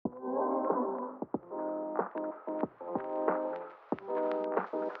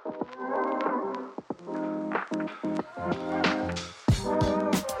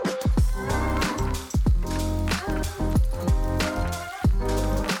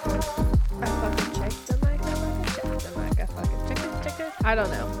I don't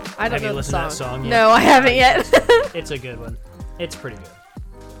know. I don't Have know you the listened to that song yet? No, I haven't yet. It's a good one. It's pretty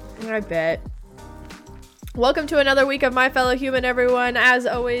good. I bet. Welcome to another week of My Fellow Human, everyone. As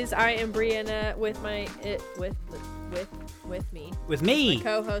always, I am Brianna with my with me. With me. My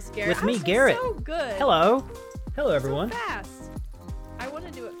co-host Garrett. With me, Garrett. So good. Hello. Hello, everyone. So fast. I want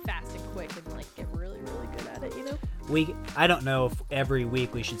to do it fast and quick and like get really, really good at it. You know. I don't know if every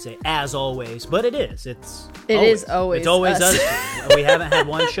week we should say as always, but it is. It is always. It's always us. us two. We haven't had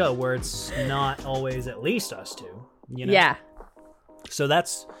one show where it's not always at least us two. You know? Yeah. So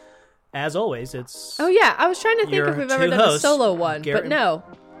that's, as always, it's... Oh, yeah. I was trying to think your if we've two ever done hosts, a solo one, Garrett but no.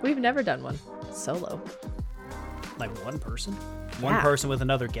 We've never done one solo. Like one person? Yeah. One person with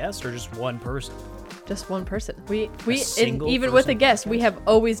another guest, or just one person? Just one person. We single even with a person guest, podcast? we have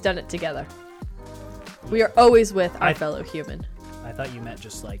always done it together. We are always with our fellow human. I thought you meant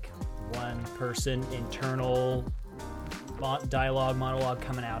just like one person, internal dialogue, monologue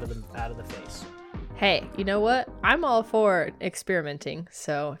coming out of the face. Hey, you know what? I'm all for experimenting.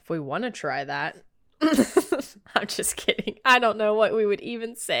 So if we want to try that, I'm just kidding. I don't know what we would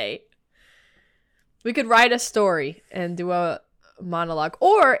even say. We could write a story and do a monologue.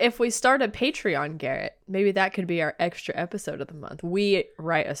 Or if we start a Patreon, Garrett, maybe that could be our extra episode of the month. We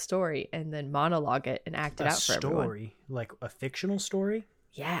write a story and then monologue it and act it out for everyone. A story? Like a fictional story?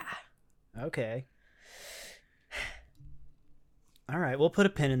 Yeah. Okay. All right, we'll put a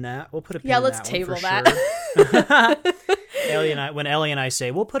pin in that. Yeah, let's table that. Sure. When Ellie and I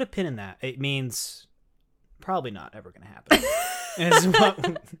say we'll put a pin in that, it means probably not ever going to happen.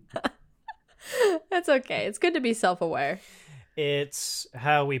 That's okay. It's good to be self-aware. It's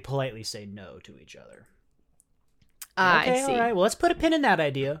how we politely say no to each other. I see. All right. Well, let's put a pin in that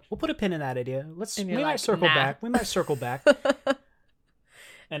idea. We'll put a pin in that idea. Might circle back. We might circle back.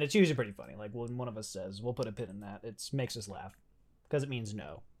 And it's usually pretty funny. Like when one of us says, "We'll put a pin in that," it makes us laugh because it means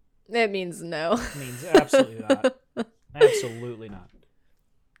no. It means no. It means absolutely not. Absolutely not.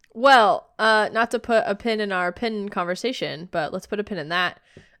 Well, not to put a pin in our pin conversation, but let's put a pin in that.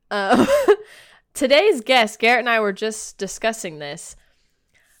 Today's guest, Garrett and I were just discussing this.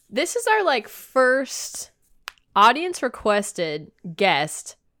 This is our first audience requested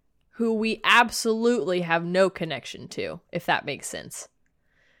guest who we absolutely have no connection to, if that makes sense.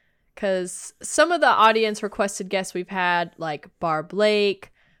 Because some of the audience requested guests we've had, like Barb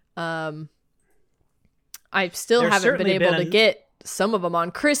Lake, I still haven't been able to get some of them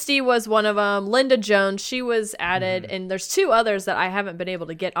on. Christy was one of them. Linda Jones, she was added. Mm-hmm. And there's two others that I haven't been able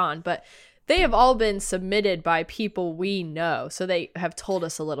to get on. But they have all been submitted by people we know. So they have told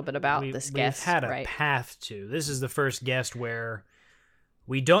us a little bit about this guest. We've had a path to. This is the first guest where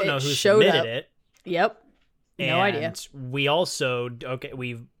we don't know who submitted it. Yep. No idea. We also,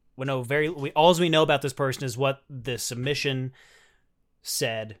 all we know about this person is what the submission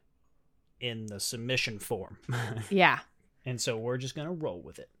said in the submission form. Yeah. And so we're just going to roll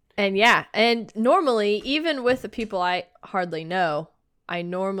with it. And yeah, and normally, even with the people I hardly know, I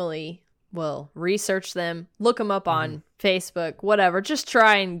normally will research them, look them up on Facebook, whatever, just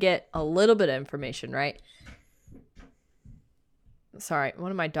try and get a little bit of information, right? Sorry, one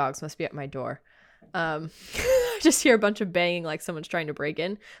of my dogs must be at my door. I just hear a bunch of banging like someone's trying to break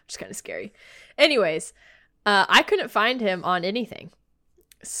in, which is kind of scary. Anyways, I couldn't find him on anything.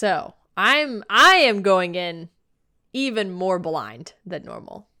 So I am going in even more blind than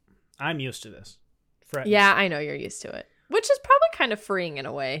normal. I'm used to this. Yeah, I know you're used to it. Which is probably kind of freeing in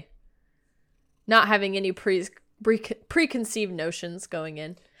a way. Not having any preconceived notions going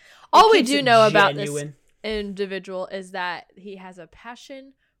in. All we do know about this individual is that he has a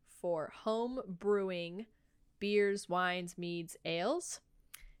passion for home brewing beers, wines, meads, ales.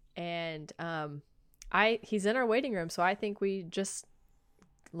 And he's in our waiting room, so I think we just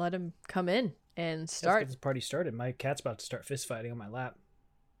let him come in and start. Let's get this party started. My cat's about to start fist fighting on my lap.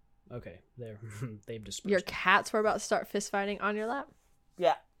 Okay, they've dispersed. Your cats were about to start fist fighting on your lap?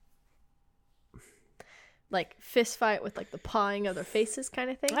 Yeah. Like fist fight with like the pawing of their faces kind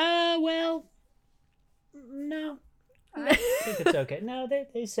of thing? Well, no. I think it's okay. No,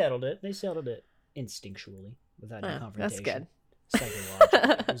 they settled it. They settled it instinctually without any confrontation. That's good.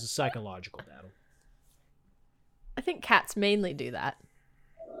 Psychological. It was a psychological battle. I think cats mainly do that.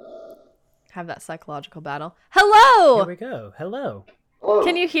 Have that psychological battle. Hello! Here we go. Hello. Hello.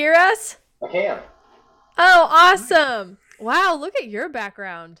 Can you hear us? I can. Oh, awesome. Wow, look at your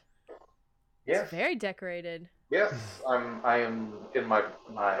background. Yes. It's very decorated. Yes, I am in my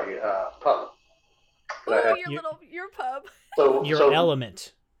pub. Oh, your pub. So your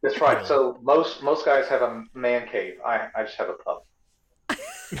element. That's right. So most guys have a man cave. I just have a pub.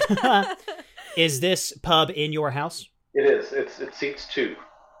 Is this pub in your house? It is. It seats 2.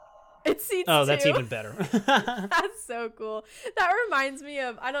 It seats 2. Oh, that's even better. That's so cool. That reminds me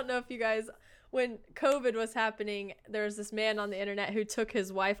of, I don't know if you guys, when COVID was happening, there was this man on the internet who took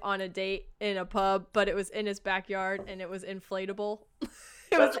his wife on a date in a pub, but it was in his backyard and it was inflatable.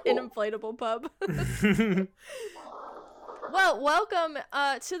 It was cool. An inflatable pub. Well, welcome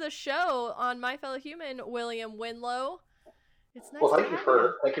to the show on My Fellow Human, William Windlow. It's nice. Well,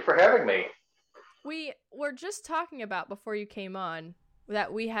 thank you for having me. We were just talking about before you came on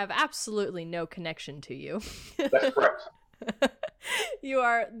that we have absolutely no connection to you. That's correct. You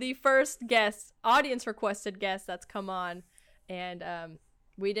are the first guest, audience requested guest that's come on, and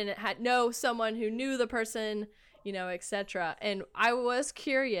we didn't know someone who knew the person, etc. And I was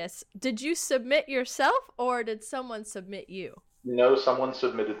curious, did you submit yourself or did someone submit you? No, someone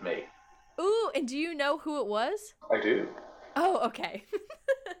submitted me. Ooh, and do you know who it was? I do. Oh, okay.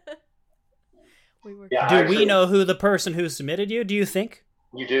 Do we know who the person who submitted you? Do you think?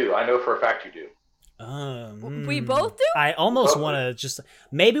 You do. I know for a fact you do. We both do? I almost want to just...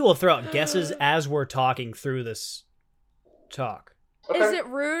 Maybe we'll throw out guesses as we're talking through this talk. Okay. Is it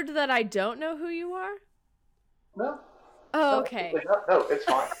rude that I don't know who you are? No. Oh, okay. No, it's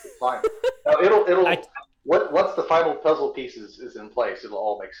fine. It's fine. No, once the final puzzle piece is in place, it'll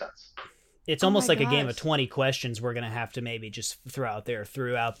all make sense. It's almost like a game of 20 questions we're going to have to maybe just throw out there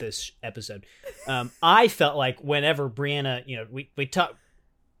throughout this episode. I felt like whenever Brianna,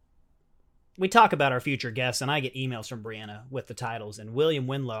 we talk about our future guests, and I get emails from Brianna with the titles, and William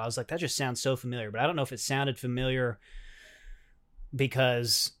Windlow, I was like, that just sounds so familiar, but I don't know if it sounded familiar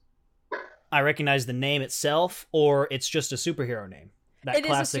because I recognize the name itself, or it's just a superhero name. It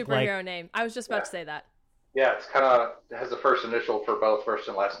is a superhero name. I was just about to say that. Yeah, it's kind of has the first initial for both first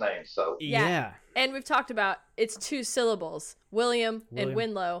and last names. So yeah. And we've talked about it's 2 syllables. William and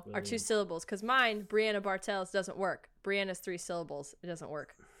Windlow are 2 syllables because mine, Brianna Bartels, doesn't work. Brianna's 3 syllables. It doesn't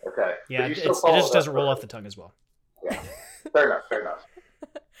work. Okay. Yeah, it just doesn't roll off the tongue as well. Yeah. Fair enough.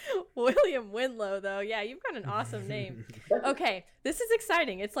 William Windlow, though. Yeah, you've got an awesome name. Okay, this is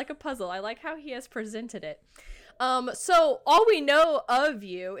exciting. It's like a puzzle. I like how he has presented it. So all we know of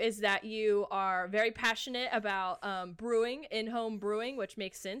you is that you are very passionate about brewing, in-home brewing, which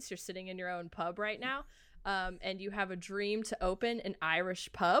makes sense. You're sitting in your own pub right now, and you have a dream to open an Irish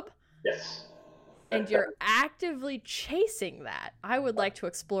pub. Yes. And you're actively chasing that. I would like to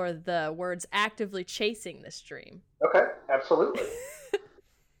explore the words actively chasing this dream. Okay, absolutely.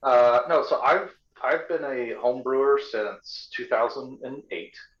 No, so I've been a home brewer since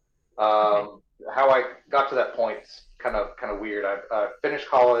 2008. How I got to that point is kind of weird. I finished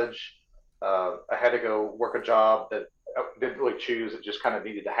college. I had to go work a job that I didn't really choose. It just kind of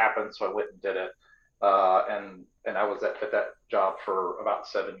needed to happen, so I went and did it. And I was at that job for about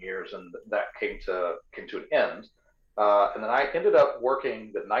 7 years, and that came to an end. And then I ended up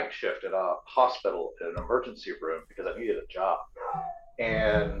working the night shift at a hospital in an emergency room because I needed a job.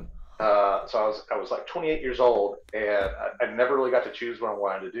 And so I was like 28 years old, and I never really got to choose what I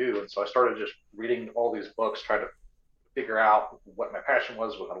wanted to do. And so I started just reading all these books, trying to figure out what my passion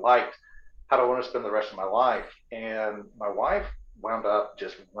was, what I liked, how do I want to spend the rest of my life. And my wife wound up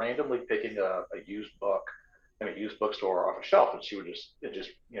just randomly picking a used book in a used bookstore off a shelf, and she just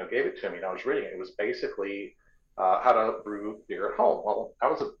gave it to me, and I was reading it. It was basically how to brew beer at home. Well, I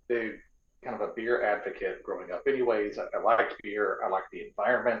was a big kind of a beer advocate growing up. Anyways, I liked beer. I liked the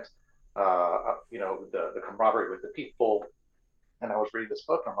environment. The camaraderie with the people. And I was reading this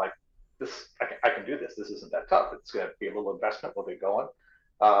book, and I'm like, I can do this. This isn't that tough. It's going to be a little investment. We'll get going.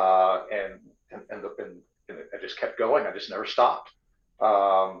 And I just kept going. I just never stopped.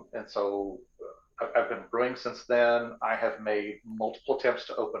 And so I've been brewing since then. I have made multiple attempts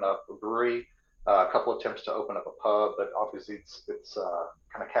to open up a brewery, a couple attempts to open up a pub, but obviously it's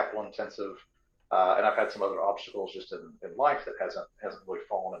kind of capital intensive. And I've had some other obstacles just in life that hasn't really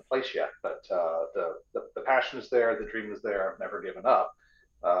fallen in place yet. But the passion is there, the dream is there. I've never given up.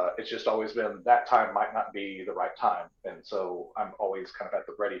 It's just always been that time might not be the right time, and so I'm always kind of at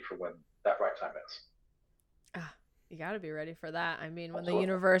the ready for when that right time is. You got to be ready for that. I mean, when the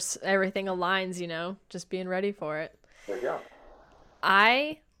universe, everything aligns, just being ready for it. There you go.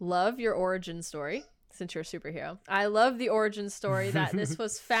 I love your origin story. Since you're a superhero, I love the origin story that this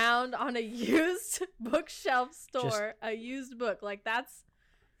was found on a used bookshelf store, a used book. Like that's,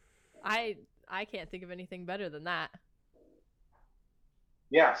 I can't think of anything better than that.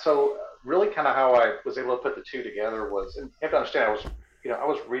 Yeah. So really kind of how I was able to put the two together was, and you have to understand, I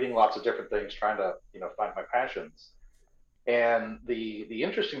was reading lots of different things, trying to, find my passions. And the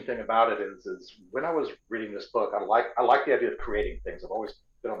interesting thing about it is when I was reading this book, I like the idea of creating things. I've always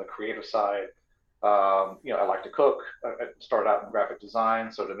been on the creative side. I like to cook. I started out in graphic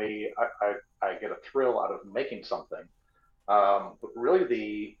design, so to me, I get a thrill out of making something. But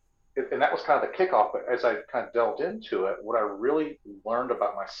really, and that was kind of the kickoff. But as I kind of delved into it, what I really learned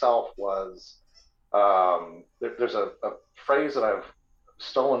about myself was there's a phrase that I've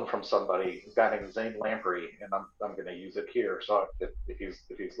stolen from somebody, a guy named Zane Lamprey, and I'm going to use it here. So if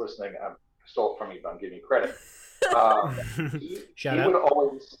he's listening, I stole it from you, but I'm giving you credit. Shout out.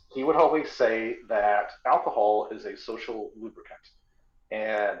 He would always say that alcohol is a social lubricant,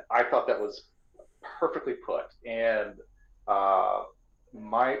 and I thought that was perfectly put. And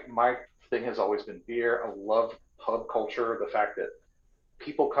my thing has always been beer. I love pub culture. The fact that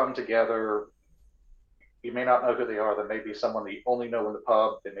people come together. You may not know who they are. They may be someone that you only know in the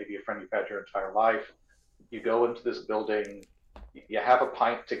pub. They may be a friend you've had your entire life. You go into this building. You have a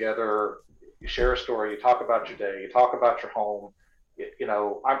pint together. You share a story. You talk about your day. You talk about your home.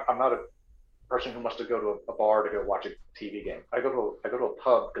 I'm not a person who wants to go to a bar to go watch a TV game. I go to a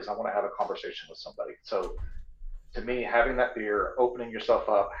pub because I want to have a conversation with somebody. So to me, having that beer, opening yourself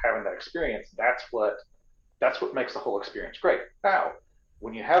up, having that experience, that's what makes the whole experience great. Now,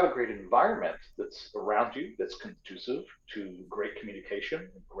 when you have a great environment that's around you, that's conducive to great communication,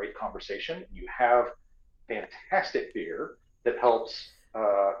 great conversation, you have fantastic beer that helps,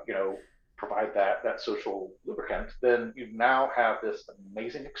 provide that social lubricant, then you now have this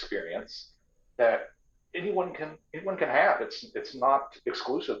amazing experience that anyone can have. It's not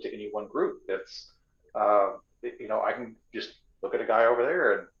exclusive to any one group. I can just look at a guy over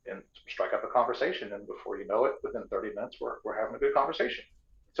there and strike up a conversation, and before you know it, within 30 minutes, we're having a good conversation.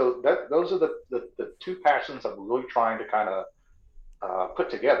 So those are the two passions I'm really trying to kind of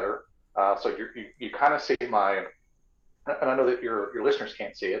put together. So you kind of see my, and I know that your listeners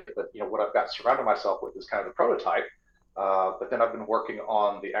can't see it, but what I've got surrounded myself with is kind of the prototype. But then I've been working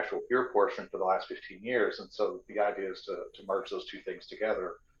on the actual beer portion for the last 15 years, and so the idea is to merge those two things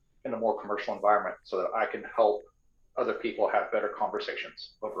together in a more commercial environment so that I can help other people have better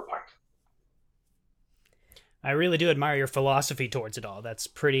conversations over a pint. I really do admire your philosophy towards it all. That's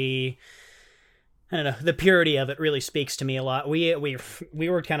pretty, I don't know, the purity of it really speaks to me a lot. We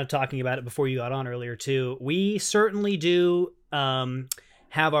were kind of talking about it before you got on earlier too. We certainly do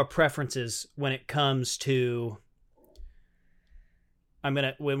have our preferences when it comes to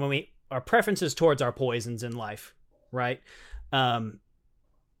our preferences towards our poisons in life, right?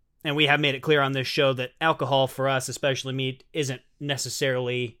 And we have made it clear on this show that alcohol for us, especially me, isn't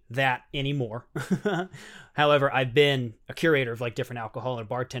necessarily that anymore. However, I've been a curator of different alcohol and a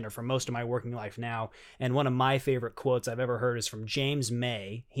bartender for most of my working life now. And one of my favorite quotes I've ever heard is from James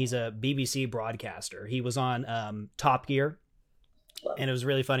May. He's a BBC broadcaster. He was on Top Gear, and it was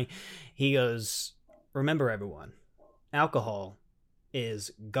really funny. He goes, "Remember, everyone, alcohol is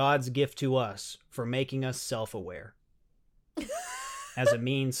God's gift to us for making us self-aware." As a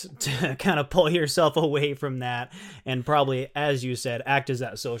means to kind of pull yourself away from that and probably, as you said, act as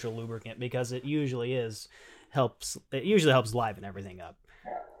that social lubricant, because it usually helps liven everything up.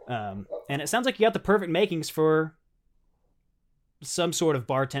 And it sounds like you got the perfect makings for some sort of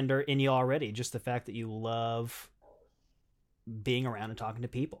bartender in you already. Just the fact that you love being around and talking to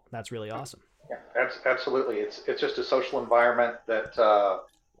people. That's really awesome. Yeah, absolutely. It's just a social environment that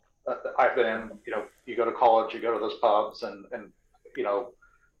I've been in. You go to college, you go to those pubs, and you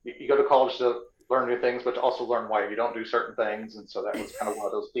go to college to learn new things, but to also learn why you don't do certain things. And so that was kind of one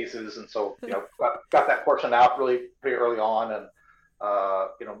of those pieces. And so, got that portion out really pretty early on. And,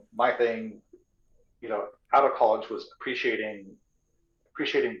 my thing, out of college was appreciating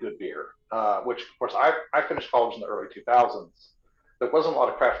good beer, which of course I finished college in the early 2000s. There wasn't a lot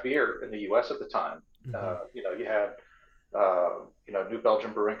of craft beer in the US at the time. Mm-hmm. You had, New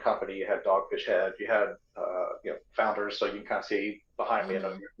Belgium Brewing Company, you had Dogfish Head, you had, Founders. So you can kind of see behind me, and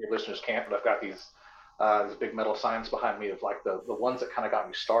your listeners can't, but I've got these big metal signs behind me of the ones that kind of got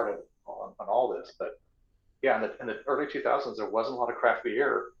me started on all this. But yeah, in the early 2000s, there wasn't a lot of craft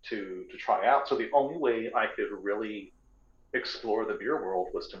beer to try out. So the only way I could really explore the beer world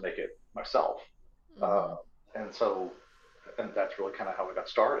was to make it myself. Mm-hmm. And that's really kind of how I got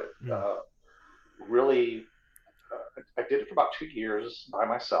started. Mm-hmm. I did it for about 2 years by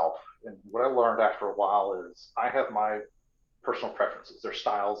myself. And what I learned after a while is I have my personal preferences. There's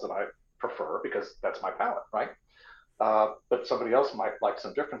styles that I prefer because that's my palate, right? But somebody else might like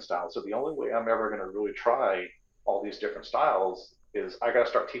some different styles. So the only way I'm ever going to really try all these different styles is I got to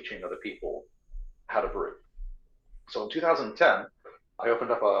start teaching other people how to brew. So in 2010, I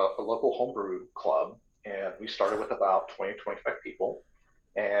opened up a local homebrew club, and we started with about 20, 25 people.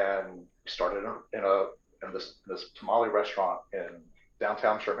 And we started in this tamale restaurant in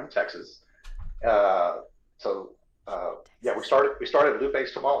downtown Sherman, Texas. So yeah, we started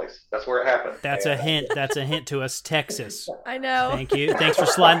Lupe's Tamales. That's where it happened. That's a hint. That's a hint to us, Texas. I know. Thank you. Thanks for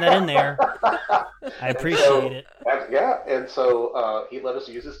sliding that in there. I appreciate it. And so he let us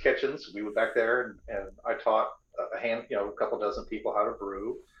use his kitchens. We went back there, and I taught a couple dozen people how to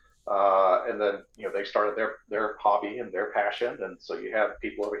brew. And then they started their hobby and their passion, and so you have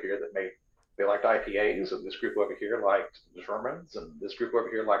people over here that they liked IPAs, and this group over here liked Germans, and this group over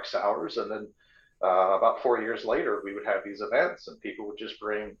here liked sours, and then about 4 years later, we would have these events, and people would just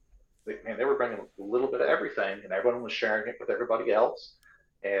bring, and they were bringing a little bit of everything, and everyone was sharing it with everybody else,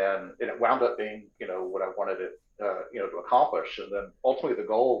 and it wound up being, what I wanted it, to accomplish, and then ultimately the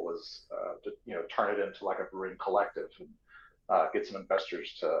goal was to, turn it into like a brewing collective and get some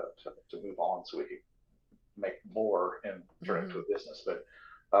investors to move on so we could make more and turn it into a business. But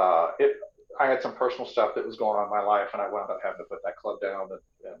I had some personal stuff that was going on in my life, and I wound up having to put that club down, and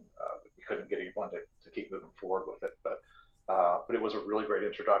we couldn't get anyone to keep moving forward with it. But it was a really great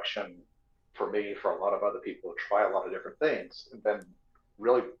introduction for me, for a lot of other people to try a lot of different things. And then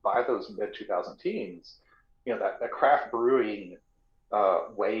really by those mid 2000 teens, that craft brewing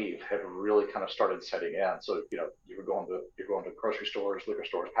wave had really kind of started setting in. So you're going to grocery stores, liquor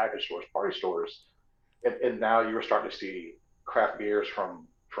stores, package stores, party stores, and now you were starting to see craft beers from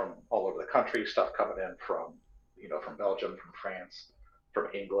all over the country, stuff coming in from Belgium, from France, from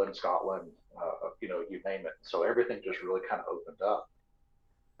England, Scotland, you name it. So everything just really kind of opened up,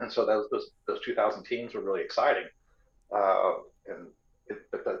 and so those 2000 teams were really exciting.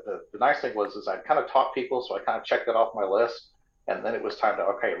 But the nice thing was I kind of taught people, so I kind of checked that off my list, and then it was time to,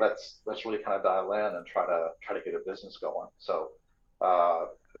 okay, let's really kind of dial in and try to get a business going. So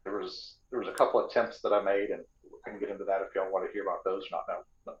there was a couple of attempts that I made, and I can get into that if y'all want to hear about those. Not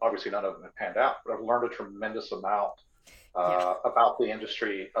now, obviously none of them have panned out, but I've learned a tremendous amount about the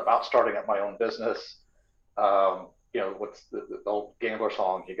industry, about starting up my own business. What's the old gambler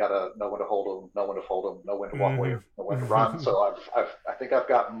song? You gotta know when to hold them, know when to fold them, know when to walk away, know when to run. So I think I've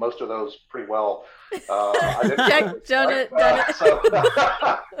gotten most of those pretty well. Done it.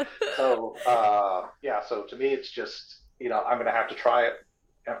 So to me, it's just I'm gonna have to try it.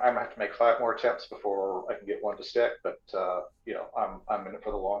 I'm gonna have to make 5 more attempts before I can get one to stick. But I'm in it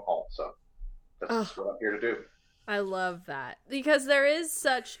for the long haul. So that's what I'm here to do. I love that, because there is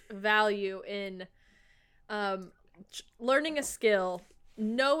such value in learning a skill,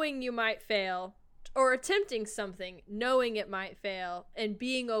 knowing you might fail, or attempting something, knowing it might fail, and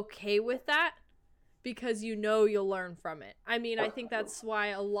being okay with that, because you'll learn from it. I mean, I think that's why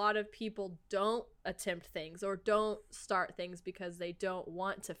a lot of people don't attempt things or don't start things, because they don't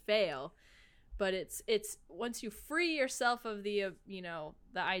want to fail. But it's once you free yourself of the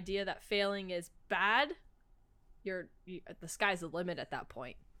the idea that failing is bad, the sky's the limit at that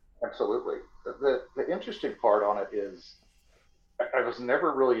point. Absolutely. The interesting part on it is I was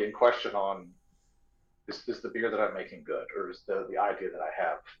never really in question on is the beer that I'm making good, or is the idea that I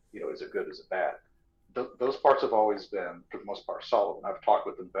have, is it good, is it bad? Those parts have always been, for the most part, solid. And I've talked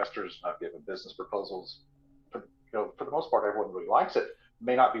with investors, and I've given business proposals. But, for the most part, everyone really likes it.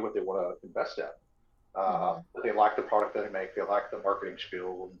 May not be what they want to invest in. But they like the product that I make. They like the marketing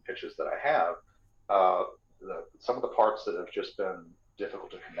spiel and pitches that I have. Some of the parts that have just been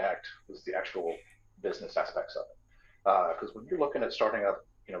difficult to connect was the actual business aspects of it. Because when you're looking at starting up,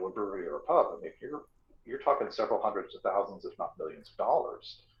 a brewery or a pub, I mean, you're talking several hundreds of thousands, if not millions of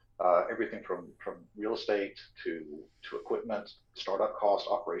dollars. Everything from real estate to equipment, startup cost,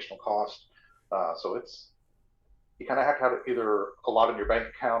 operational cost. So you kind of have to have either a lot in your bank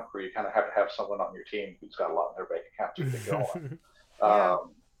account, or you kind of have to have someone on your team who's got a lot in their bank account to get going.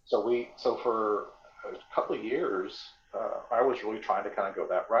 So for a couple of years, I was really trying to kind of go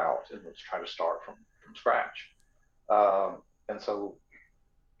that route and was trying to start from scratch. And so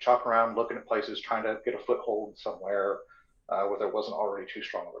chopping around, looking at places, trying to get a foothold somewhere where there wasn't already too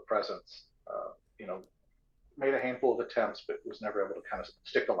strong of a presence. Made a handful of attempts, but was never able to kind of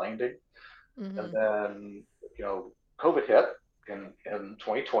stick the landing. And then, COVID hit in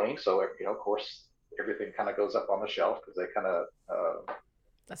 2020. So, of course, everything kind of goes up on the shelf, because they kind of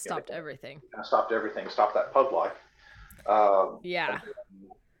that stopped everything. Stopped that pub life.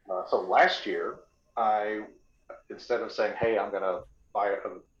 So last year, I, instead of saying, hey, I'm going to buy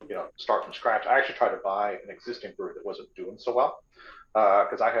start from scratch, I actually tried to buy an existing brewery that wasn't doing so well,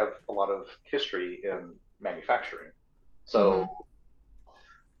 because I have a lot of history in manufacturing. So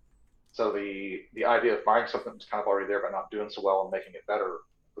the idea of buying something that's kind of already there but not doing so well and making it better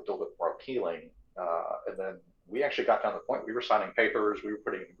was a little bit more appealing. And then we actually got down to the point we were signing papers, we were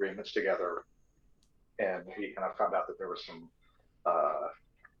putting agreements together, and we kind of found out that there was some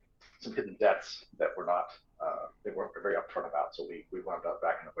some hidden debts that were not they weren't very upfront about. So we wound up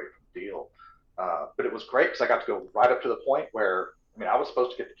backing away from the deal. But it was great because I got to go right up to the point where I was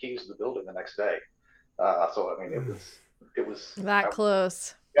supposed to get the keys to the building the next day. So it was that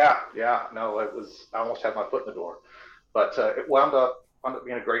close. Yeah. No, it was. I almost had my foot in the door, but it wound up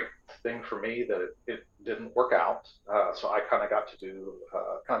being a great thing for me that it didn't work out. So I kind of got to do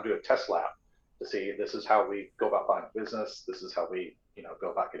a test lab to see this is how we go about buying business. This is how we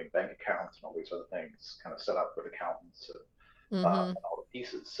go about getting bank accounts and all these other things kind of set up with accountants and all the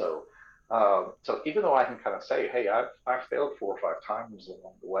pieces. So even though I can kind of say, hey, I've failed 4 or 5 times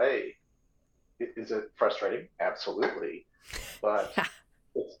along the way, is it frustrating? Absolutely. But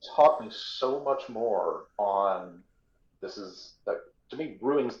it's taught me so much more on this is that to me,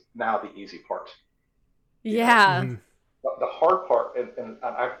 brewing's now the easy part. Yeah. The hard part, and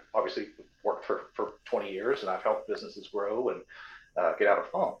I've obviously worked for 20 years and I've helped businesses grow and get out of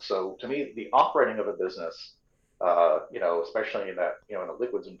funk. So to me, the operating of a business, especially in that, in a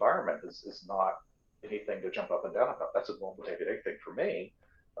liquids environment is not anything to jump up and down about. That's a normal day-to-day thing for me.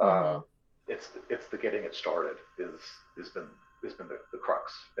 It's the getting it started has been the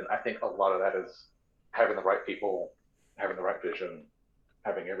crux. And I think a lot of that is having the right people, having the right vision,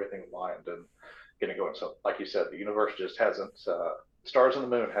 having everything aligned and getting going. So like you said, the universe just hasn't, stars and the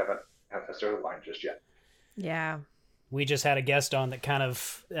moon haven't necessarily aligned just yet. Yeah. We just had a guest on that kind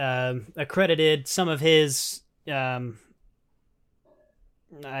of accredited some of his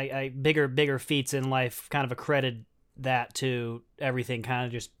bigger feats in life, kind of accredited that to everything kind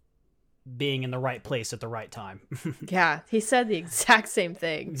of just being in the right place at the right time. Yeah, he said the exact same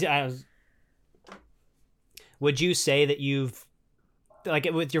thing. Would you say that you've, like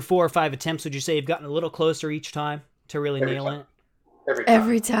with your 4 or 5 attempts, would you say you've gotten a little closer each time to really nailing it?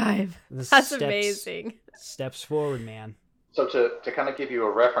 Every time. That's amazing. Steps forward, man. So to kind of give you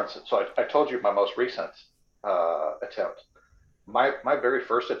a reference, so I told you my most recent attempt. My very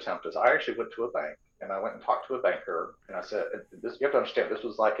first attempt is I actually went to a bank and I went and talked to a banker and I said, you have to understand, this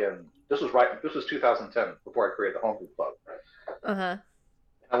was 2010 before I created the Homebrew Club. Uh-huh.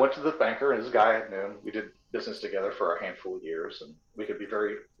 I went to the banker and this guy I knew. We did business together for a handful of years and we could be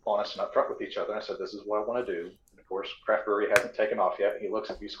very honest and upfront with each other. And I said, this is what I want to do. And of course, craft brewery hasn't taken off yet. And he looks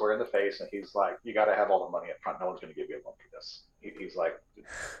at me square in the face and he's like, you got to have all the money up front. No one's going to give you a loan for this. He's like,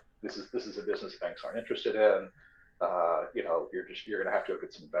 this is a business banks aren't interested in. You're going to have to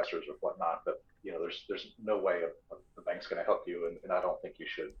get some investors or whatnot, but there's no way the bank's going to help you, and I don't think you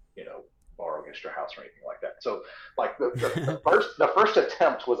should borrow against your house or anything like that. So like the first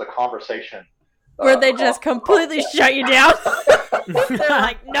attempt was a conversation where they just completely shut you down. They're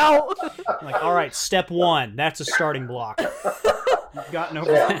like, no. Like, all right, step 1, that's a starting block. You've got no.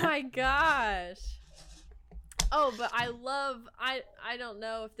 Oh my gosh. Oh, but I don't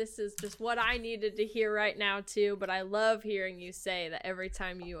know if this is just what I needed to hear right now too, but I love hearing you say that every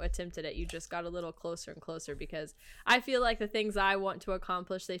time you attempted it, you just got a little closer and closer, because I feel like the things I want to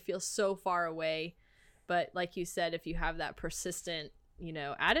accomplish, they feel so far away. But like you said, if you have that persistent,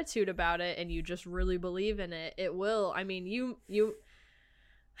 attitude about it and you just really believe in it, it will. I mean,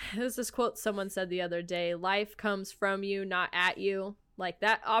 there's this quote someone said the other day, life comes from you, not at you. Like,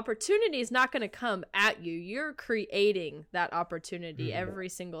 that opportunity is not going to come at you. You're creating that opportunity every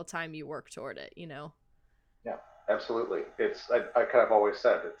single time you work toward it, Yeah, absolutely. I kind of always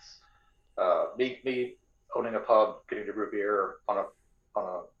said it's me owning a pub, getting to brew beer on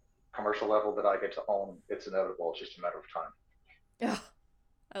a commercial level that I get to own. It's inevitable. It's just a matter of time. Yeah,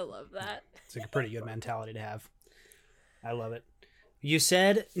 I love that. It's a pretty good mentality to have. I love it. You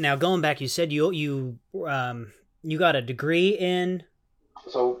said, now going back, you said you got a degree in.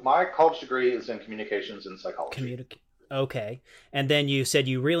 So my college degree is in communications and psychology. Okay, and then you said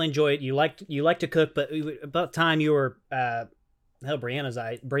you really enjoyed. You like to cook, but about time you were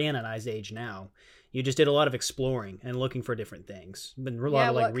Brianna and I's age now. You just did a lot of exploring and looking for different things. Been a lot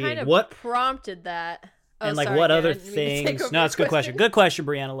of like reading. What prompted that? Oh, and like what other things? No, it's a good question. Good question,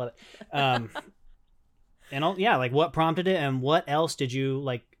 Brianna. Love it. Like what prompted it, and what else did you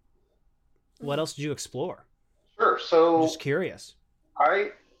like? What else did you explore? Sure. So I'm just curious.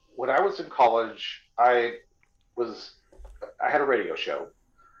 When I was in college, I had a radio show.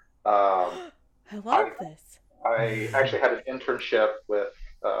 I love this. I actually had an internship with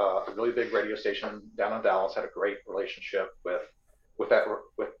a really big radio station down in Dallas. Had a great relationship with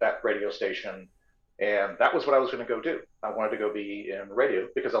that radio station, and that was what I was going to go do. I wanted to go be in radio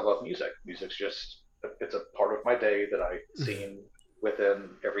because I love music. Music's it's a part of my day that I've seen within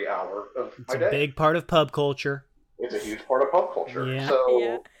every hour of my day. It's a big part of pub culture. It's a huge part of pop culture. Yeah.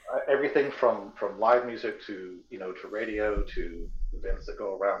 So everything from live music to to radio to events that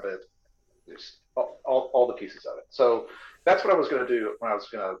go around it. just all the pieces of it. So that's what I was going to do when I was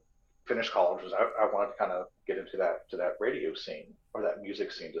going to finish college. Was I wanted to kind of get into that radio scene or that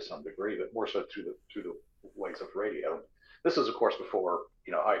music scene to some degree, but more so through the ways of radio. This is, of course, before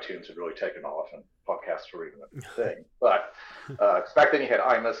iTunes had really taken off and podcasts were even a thing. But back then you had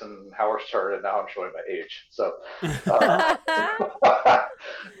Imus and Howard Stern, and now I'm showing my age. So,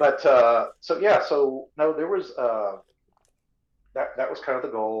 so no, there was that was kind of the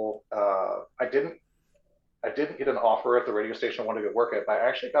goal. I didn't get an offer at the radio station I wanted to go work at, but I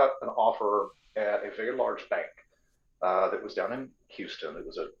actually got an offer at a very large bank that was down in Houston. It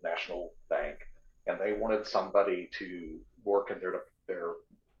was a national bank, and they wanted somebody to work in their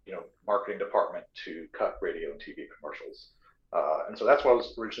marketing department to cut radio and TV commercials. And so that's what I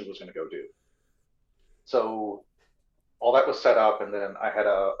was originally going to go do. So all that was set up, and then I had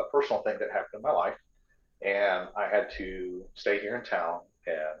a personal thing that happened in my life, and I had to stay here in town,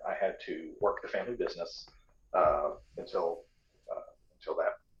 and I had to work the family business until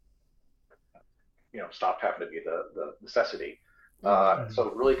that stopped having to be the necessity.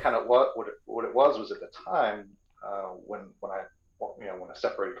 So really, kind of what it was at the time when I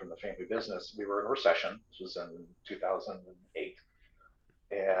separated from the family business, we were in a recession. This was in 2008.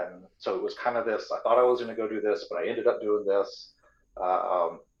 And so it was kind of this, I thought I was going to go do this, but I ended up doing this,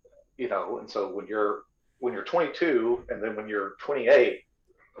 and so when you're 22 and then when you're 28,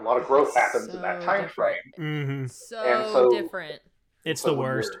 a lot of growth happens in that time frame. Mm-hmm. So different. It's the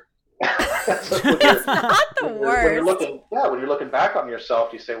worst. It's not the worst. When you're looking back on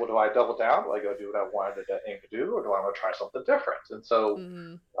yourself, you say, well, do I double down? Do I go do what I wanted to aim to do, or do I want to try something different? And so,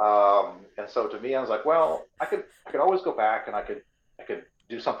 so to me, I was like, well, I could always go back, and I could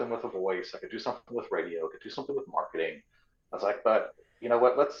do something with a voice. I could do something with radio. I could do something with marketing. I was like, but you know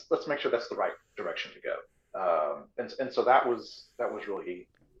what? Let's make sure that's the right direction to go. And so that was really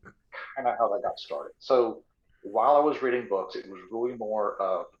kind of how that got started. So while I was reading books, it was really more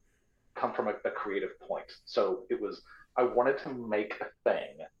of come from a creative point. So it was, I wanted to make a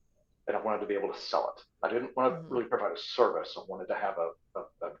thing, and I wanted to be able to sell it. I didn't want to really provide a service. I wanted to have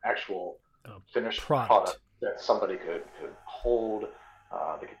an actual finished product that somebody could hold,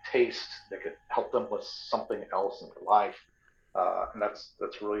 they could taste, they could help them with something else in their life. And that's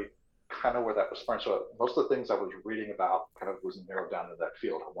really kind of where that was from. So most of the things I was reading about kind of was narrowed down to that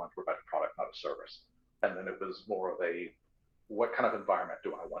field. I wanted to provide a product, not a service. And then it was more of what kind of environment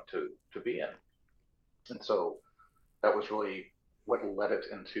do I want to be in? And so that was really what led it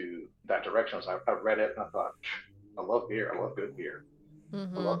into that direction. Was I read it and I thought, I love beer. I love good beer.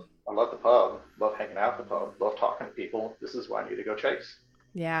 Mm-hmm. I love the pub. Love hanging out at the pub. Love talking to people. This is what I need to go chase.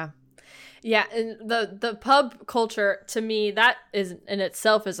 Yeah. Yeah, and the pub culture, to me, that is in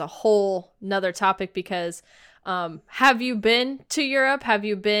itself is a whole nother topic, because have you been to Europe? Have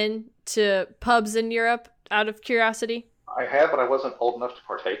you been to pubs in Europe, out of curiosity? I have, but I wasn't old enough to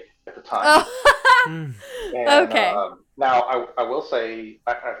partake at the time. Oh. And, okay. Now I will say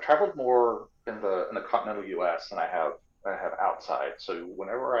I've traveled more in the continental U.S. than I have outside. So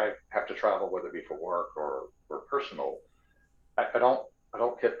whenever I have to travel, whether it be for work or personal, I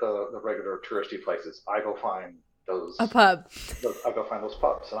don't hit the regular touristy places. I go find a pub. I go find those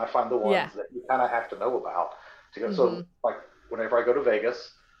pubs, and I find the ones that you kind of have to know about to go. Mm-hmm. So like whenever I go to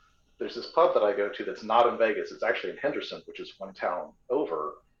Vegas, there's this pub that I go to that's not in Vegas. It's actually in Henderson, which is one town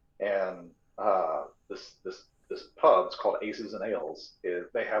over. And this pub, it's called Aces and Ales.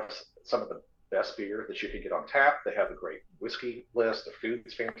 They have some of the best beer that you can get on tap. They have a great whiskey list. The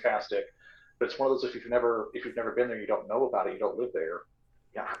food's fantastic. But it's one of those, if you've never been there, you don't know about it, you don't live there.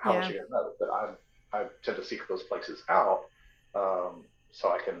 How would you know? But I tend to seek those places out, so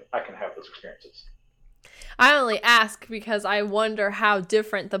I can have those experiences. I only ask because I wonder how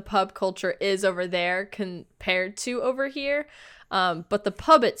different the pub culture is over there compared to over here. But the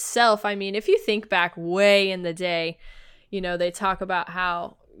pub itself, I mean, if you think back way in the day, they talk about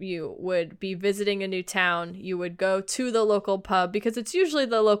how you would be visiting a new town, you would go to the local pub because it's usually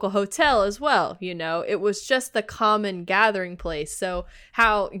the local hotel as well. It was just the common gathering place. So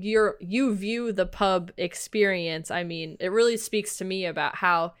how you view the pub experience, I mean, it really speaks to me about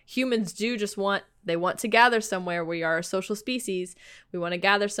how humans do just want to gather somewhere. We are a social species. We want to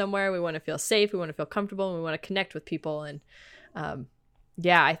gather somewhere. We want to feel safe. We want to feel comfortable, and we want to connect with people. And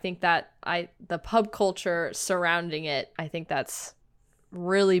I think that the pub culture surrounding it, I think that's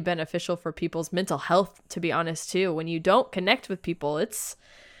really beneficial for people's mental health, to be honest, too. When you don't connect with people, it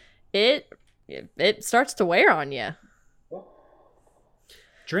starts to wear on you.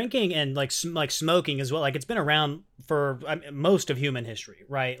 Drinking and like smoking as well, like it's been around for most of human history,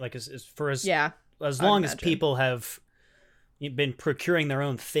 right? Like as long as people have been procuring their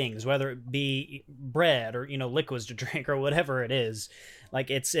own things, whether it be bread or liquids to drink or whatever it is. Like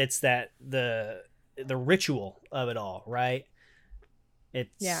it's that the ritual of it all, right?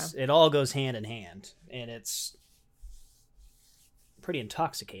 It all goes hand in hand, and it's pretty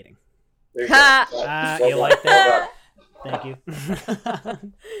intoxicating. You like that? Thank you.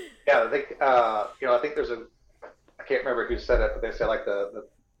 Yeah, I think I think there's I can't remember who said it, but they said like the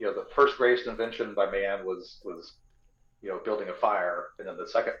first greatest invention by man was building a fire, and then the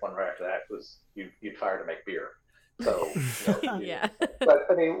second one right after that was you'd fire to make beer. So yeah. But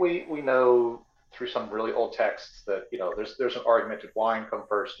I mean, we know through some really old texts that there's an argument: did wine come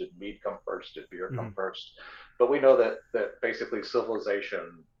first? Did mead come first? Did beer come first? But we know that basically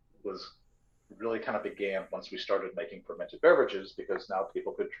civilization was really kind of began once we started making fermented beverages, because now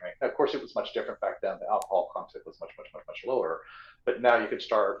people could drink. Of course, it was much different back then. The alcohol content was much lower. But now you could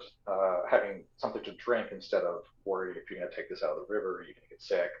start having something to drink instead of worrying if you're going to take this out of the river, you're going to get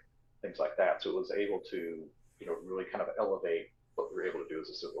sick, things like that. So it was able to, really kind of elevate what we were able to do as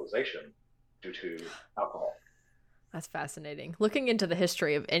a civilization due to alcohol. That's fascinating. Looking into the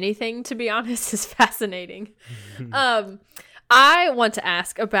history of anything, to be honest, is fascinating. I want to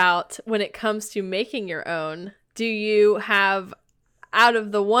ask about when it comes to making your own, do you have, out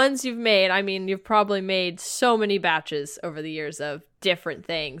of the ones you've made, I mean, you've probably made so many batches over the years of different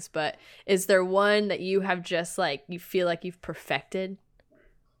things, but is there one that you have just like, you feel like you've perfected?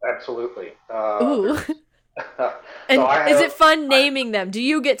 Absolutely. Ooh. And is it fun naming them? Do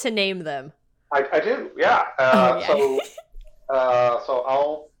you get to name them? I do, yeah. So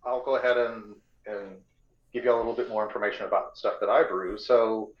I'll go ahead and give you a little bit more information about the stuff that I brew.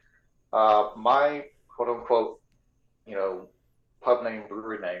 So my quote unquote, pub name,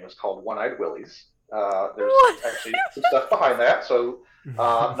 brewery name is called One-Eyed Willie's. There's actually some stuff behind that. So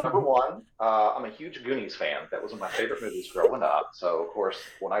number one, I'm a huge Goonies fan. That was one of my favorite movies growing up. So of course,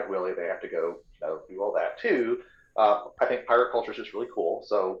 One-Eyed Willie, they have to go do all that too. I think pirate culture is just really cool.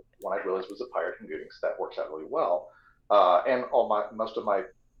 So One-Eyed Willie's was a pirate in Goonies. That works out really well. And most of my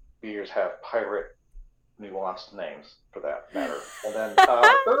beers have pirate nuanced names for that matter. And then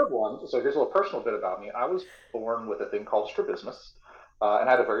third one, so here's a little personal bit about me. I was born with a thing called strabismus, and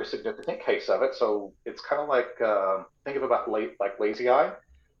I had a very significant case of it. So it's kind of like, think of about like lazy eye.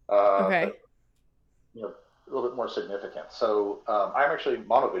 Okay. But, a little bit more significant. So I'm actually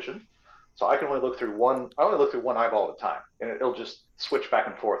monovision. So I can only look through one eyeball at a time, and it'll just switch back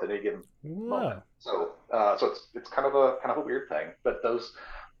and forth at any given moment. So it's kind of a weird thing, but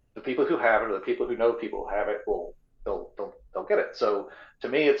the people who have it, or the people who know people who have it, they'll get it. So to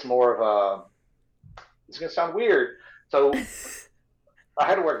me, it's more of it's gonna sound weird. So I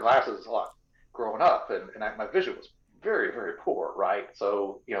had to wear glasses a lot growing up, and my vision was very, very poor, right?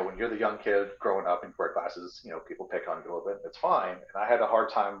 So when you're the young kid growing up and wear glasses, people pick on you a little bit, and it's fine. And I had a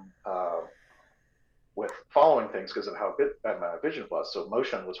hard time with following things because of how bad my vision was. So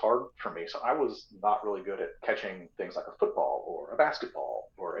motion was hard for me. So I was not really good at catching things like a football or a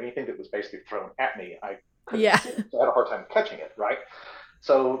basketball or anything that was basically thrown at me. I couldn't see it. So I had a hard time catching it, right?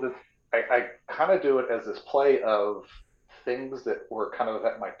 So I kind of do it as this play of things that were kind of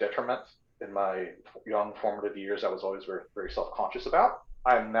at my detriment in my young formative years. I was always very, very self-conscious about.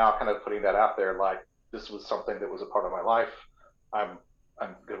 I'm now kind of putting that out there, like this was something that was a part of my life.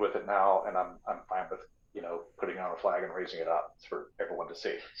 I'm good with it now, and I'm fine with putting on a flag and raising it up for everyone to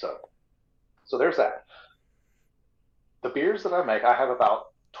see. So there's that. The beers that I make, I have about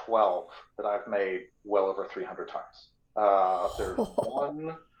 12 that I've made well over 300 times. There's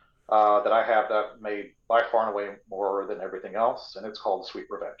one that I have that I've made by far and away more than everything else, and it's called Sweet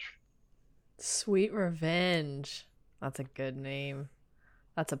Revenge. Sweet Revenge. That's a good name.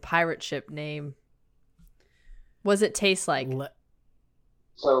 That's a pirate ship name. What does it taste like?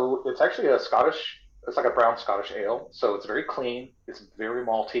 So it's actually it's like a brown Scottish ale. So it's very clean. It's very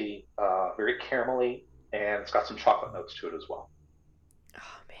malty, very caramelly, and it's got some chocolate notes to it as well.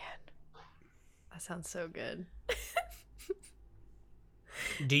 Oh man, that sounds so good.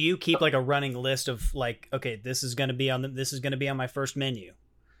 Do you keep like a running list of like, okay, this is going to be on my first menu.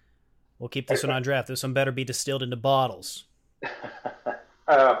 We'll keep this one on draft. This one better be distilled into bottles.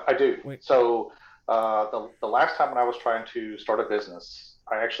 I do. Wait. So the last time when I was trying to start a business,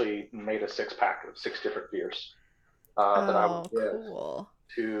 I actually made a 6-pack of 6 different beers that I would give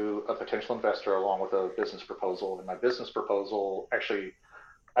to a potential investor along with a business proposal. And my business proposal, actually,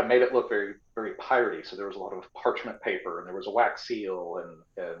 I made it look very, very piratey. So there was a lot of parchment paper, and there was a wax seal,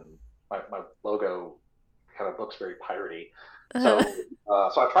 and my logo kind of looks very piratey. So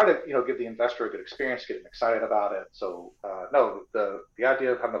I try to give the investor a good experience, get them excited about it. So no, the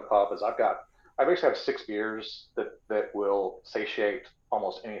idea of having a pub is I basically have 6 beers that that will satiate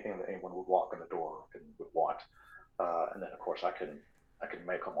almost anything that anyone would walk in the door and would want. And then of course I can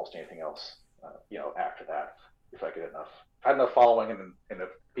make almost anything else, after that if I get enough. If I had enough following, and if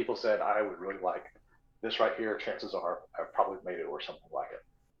people said I would really like this right here, chances are I've probably made it or something like it.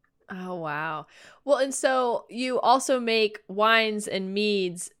 Oh, wow. Well, and so you also make wines and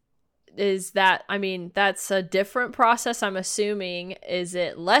meads. Is that, I mean, that's a different process, I'm assuming. Is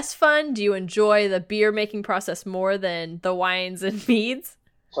it less fun? Do you enjoy the beer making process more than the wines and meads?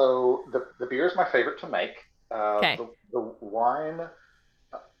 So the beer is my favorite to make. Okay. The wine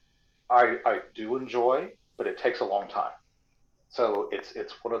I do enjoy, but it takes a long time. So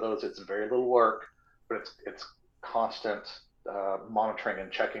it's one of those. It's very little work, but it's constant monitoring and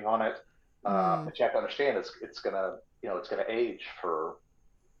checking on it. But you have to understand it's gonna age for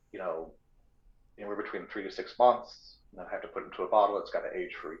anywhere between 3 to 6 months. And then I have to put it into a bottle. It's got to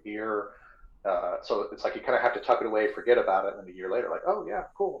age for a year. So it's like you kind of have to tuck it away, forget about it, and then a year later, like, oh yeah,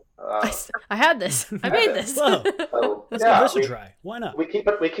 cool. I had this. I made this. Whoa. So, Let's give this a try. Why not? We keep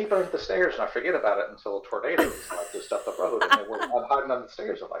it under the stairs, and I forget about it until a tornado is like just up the road, and then I'm hiding under the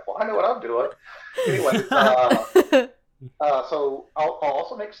stairs. I'm like, well, I know what I'm doing. Anyway, so I'll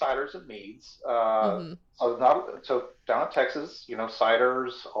also make ciders and meads. So down in Texas,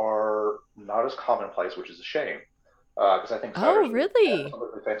 ciders are not as commonplace, which is a shame. Because I think ciders really?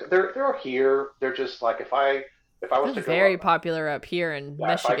 They're here. They're just like if I was to go very popular up here in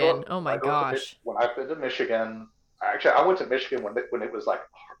Michigan. Oh my gosh! When I've been to Michigan, actually I went to Michigan when it was like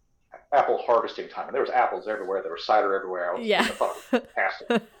apple harvesting time, and there was apples everywhere. There was cider everywhere. I was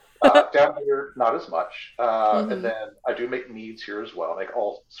fantastic. Down here, not as much. And then I do make meads here as well. I make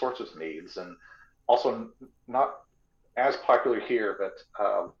all sorts of meads, and also not as popular here.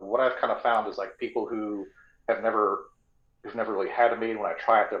 But what I've kind of found is like people who've never really had a mead, when I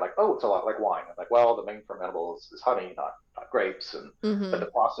try it, they're like, oh, it's a lot like wine. I'm like, well, the main fermentable is honey, not grapes, and but the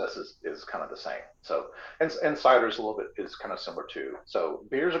process is kind of the same. So and ciders a little bit is kind of similar too. So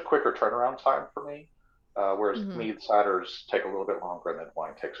beer's a quicker turnaround time for me. Whereas mead ciders take a little bit longer, and then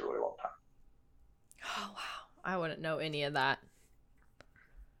wine takes a really long time. Oh, wow. I wouldn't know any of that.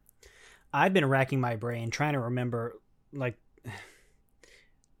 I've been racking my brain trying to remember, like,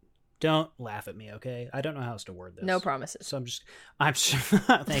 don't laugh at me, okay? I don't know how else to word this. No promises. So I'm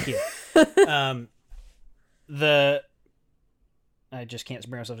thank you. I just can't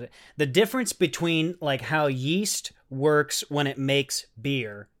bring myself to it. The difference between like how yeast works when it makes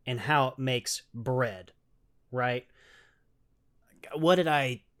beer and how it makes bread. Right? What did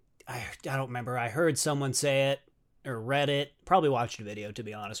I don't remember. I heard someone say it or read it. Probably watched a video, to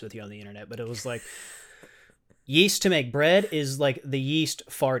be honest with you, on the internet. But it was like, yeast to make bread is like the yeast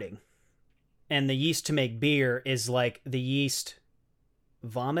farting. And the yeast to make beer is like the yeast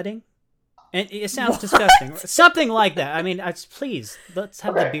vomiting. And it sounds disgusting. Something like that. I mean, please, let's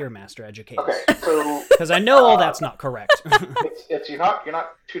have the beer master educate us. Okay, so... Because I know all that's not correct. You're not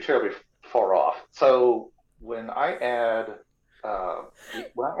too terribly far off. So... When I add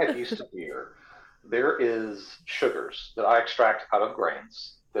yeast to beer, there is sugars that I extract out of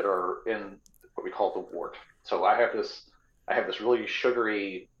grains that are in what we call the wort. So I have this really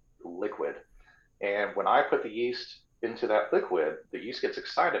sugary liquid, and when I put the yeast into that liquid, the yeast gets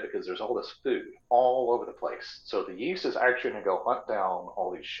excited because there's all this food all over the place. So the yeast is actually going to go hunt down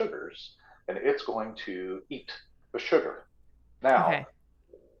all these sugars, and it's going to eat the sugar. Now,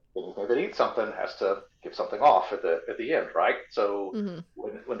 anything that eats something has to give something off at the end, right? So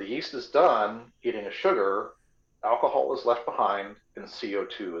when the yeast is done eating a sugar, alcohol is left behind and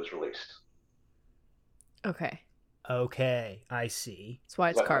CO2 is released. Okay, I see. That's why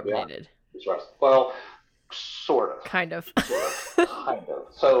it's carbonated. Yeah, well, sort of. Kind of.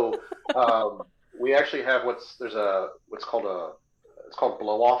 So we actually have what's called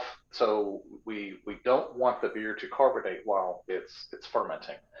blow off. So we don't want the beer to carbonate while it's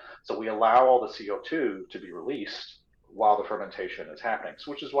fermenting. So we allow all the CO2 to be released while the fermentation is happening. So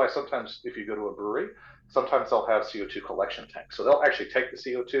which is why sometimes if you go to a brewery, sometimes they'll have CO2 collection tanks. So they'll actually take the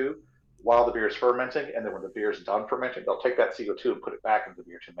CO2 while the beer is fermenting, and then when the beer is done fermenting, they'll take that CO2 and put it back into the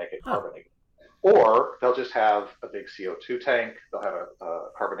beer to make it carbonated. Or they'll just have a big CO2 tank. They'll have a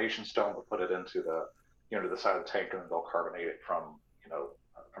carbonation stone. They'll put it into the side of the tank, and then they'll carbonate it from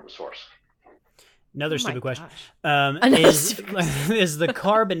the source. Another stupid question. Is the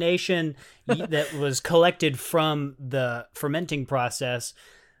carbonation that was collected from the fermenting process,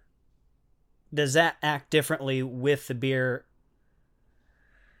 does that act differently with the beer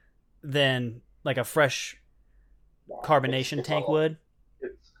than like a fresh carbonation tank would?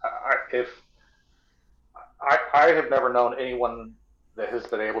 I have never known anyone that has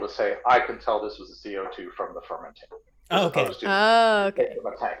been able to say, I can tell this was the CO2 from the fermenting. Oh, okay. Okay.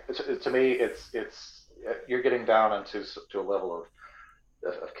 From a tank. To me, it's you're getting down into to a level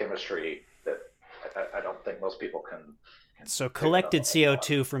of chemistry that I don't think most people can. So collected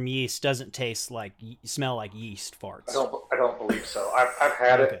CO2 from yeast doesn't smell like yeast farts. I don't believe so. I've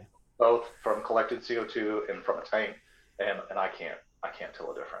had it both from collected CO2 and from a tank, and I can't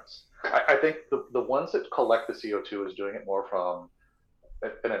tell a difference. I think the ones that collect the CO2 is doing it more from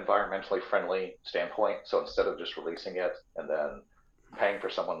an environmentally friendly standpoint. So instead of just releasing it and then paying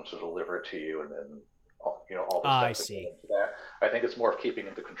for someone to deliver it to you, and then all the steps that go into that, I think it's more of keeping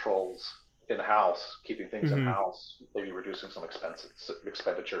the controls in house, keeping things in house, maybe reducing some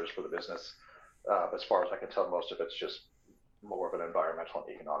expenditures for the business. As far as I can tell, most of it's just more of an environmental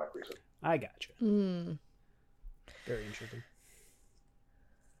and economic reason. I got you. Very interesting.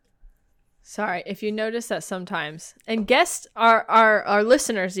 Sorry, if you notice that sometimes, and guests, our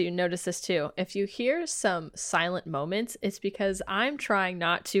listeners, you notice this too. If you hear some silent moments, it's because I'm trying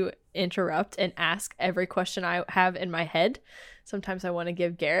not to interrupt and ask every question I have in my head. Sometimes I want to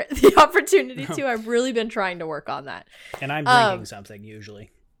give Garrett the opportunity to. I've really been trying to work on that. And I'm drinking something usually.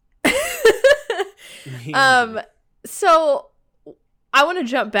 So I want to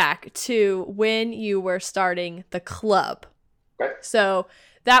jump back to when you were starting the club. Okay. So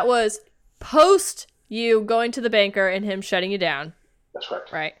that was post you going to the banker and him shutting you down. That's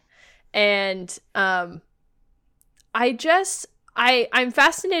correct. Right. And I'm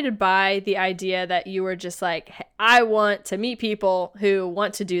fascinated by the idea that you were just like, I want to meet people who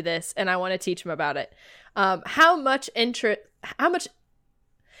want to do this and I want to teach them about it. How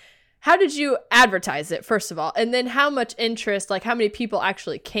did you advertise it, first of all? And then how much interest, like how many people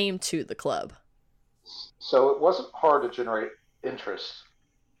actually came to the club? So it wasn't hard to generate interest.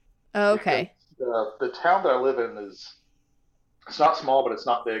 Okay. The town that I live in it's not small, but it's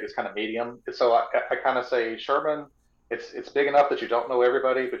not big. It's kind of medium. So I kind of say, Sherman, it's big enough that you don't know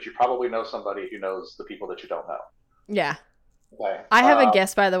everybody, but you probably know somebody who knows the people that you don't know. Yeah. Okay. I have a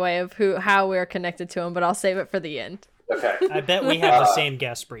guess, by the way, of how we're connected to him, but I'll save it for the end. Okay. I bet we have the same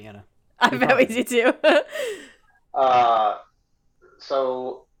guess, Brianna. I bet we do too.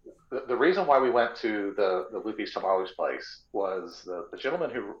 So the reason why we went to the Lupe's Tamales place was the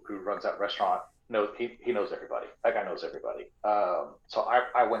gentleman who runs that restaurant he knows everybody. That guy knows everybody. So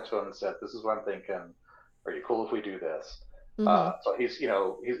I went to him and said, "This is what I'm thinking. Are you cool if we do this?" So he's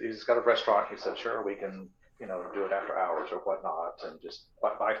got a restaurant. He said, "Sure, we can do it after hours or whatnot, and just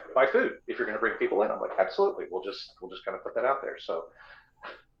buy food if you're going to bring people in." I'm like, "Absolutely. We'll just kind of put that out there."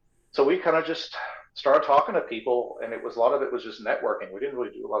 So we kind of just started talking to people, and a lot of it was just networking. We didn't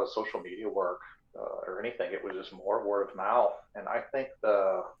really do a lot of social media work or anything. It was just more word of mouth. And I think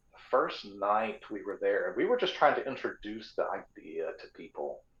the first night we were there, we were just trying to introduce the idea to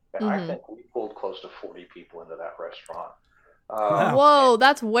people. And I think we pulled close to 40 people into that restaurant. Whoa,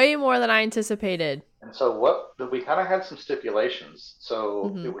 that's way more than I anticipated. And so we kind of had some stipulations.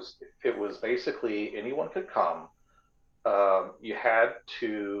 So it was basically anyone could come. You had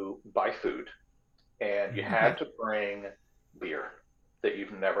to buy food, and you had to bring beer that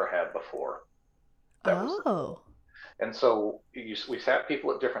you've never had before. And so we sat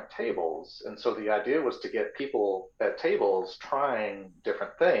people at different tables, and so the idea was to get people at tables trying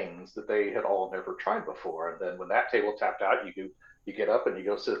different things that they had all never tried before. And then when that table tapped out, you get up and you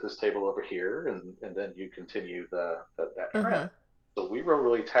go sit at this table over here, and then you continue that trend. So we were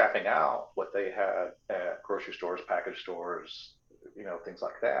really tapping out what they had at grocery stores, package stores, things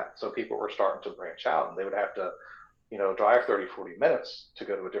like that. So people were starting to branch out, and they would have to, drive 30, 40 minutes to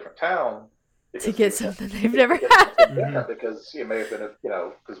go to a different town to get something they've never had. Because it may have been,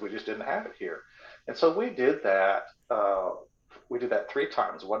 because we just didn't have it here. And so we did that. We did that 3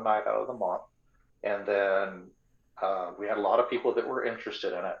 times, one night out of the month. And then we had a lot of people that were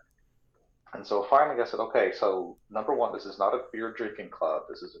interested in it. And so finally I said, okay, so number one, this is not a beer drinking club.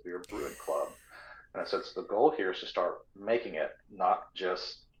 This is a beer brewing club. And I said, so the goal here is to start making it, not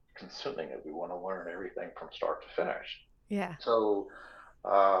just consuming it. We want to learn everything from start to finish. Yeah. So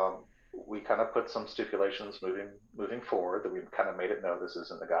we kind of put some stipulations moving forward that we kind of made it know this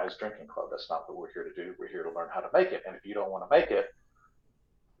isn't the guys drinking club. That's not what we're here to do. We're here to learn how to make it. And if you don't want to make it,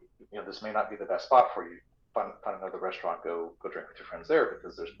 this may not be the best spot for you. Find another restaurant, go drink with your friends there,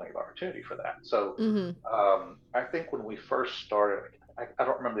 because there's plenty of opportunity for that. So I think when we first started, I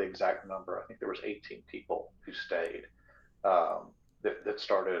don't remember the exact number. I think there was 18 people who stayed that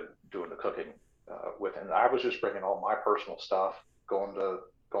started doing the cooking with, and I was just bringing all my personal stuff, going to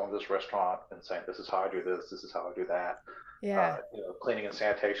this restaurant and saying, this is how I do this is how I do that. Yeah. Cleaning and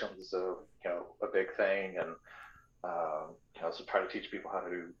sanitation is a big thing, and so try to teach people how to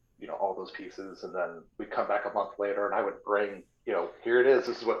do, all those pieces. And then we'd come back a month later and I would bring, here it is.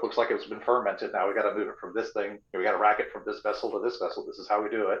 This is what it looks like it's been fermented. Now we got to move it from this thing. We got to rack it from this vessel to this vessel. This is how we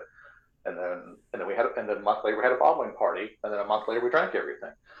do it. And then a month later we had a bottling party. And then a month later we drank everything.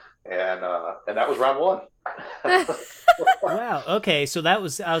 And that was round one. Wow. Okay. So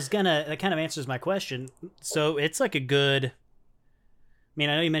that kind of answers my question. So it's like a good, I mean,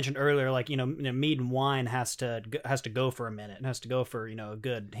 I know you mentioned earlier, like, mead and wine has to go for a minute. It has to go for, a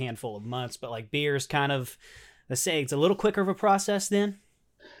good handful of months, but like beer's kind of, let's say it's a little quicker of a process then.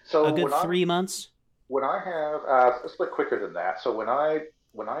 So a good 3 months. When I have, it's a bit quicker than that. So when I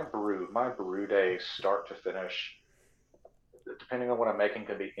brew, my brew days start to finish, depending on what I'm making,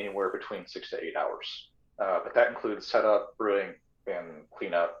 can be anywhere between 6 to 8 hours. But that includes setup, brewing, and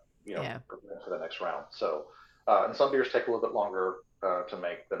cleanup, for the next round. So, and some beers take a little bit longer to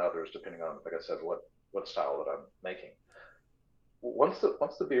make than others, depending on, like I said, what style that I'm making. Once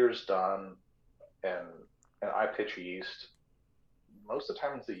the beer is done, and I pitch yeast, most of the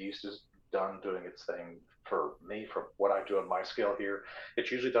times the yeast is done doing its thing for me, for what I do on my scale here.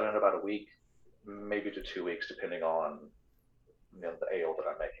 It's usually done in about a week, maybe to 2 weeks, depending on the ale that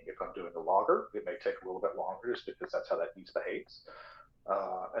I'm making. If I'm doing a lager, it may take a little bit longer, just because that's how that yeast behaves.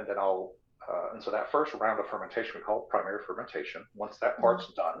 And then and so that first round of fermentation we call primary fermentation. Once that part's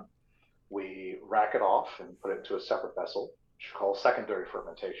done, we rack it off and put it into a separate vessel, which we call secondary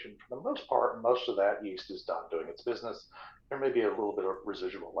fermentation. For the most part, most of that yeast is done doing its business. There may be a little bit of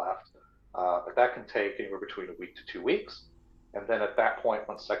residual left, but that can take anywhere between a week to 2 weeks. And then at that point,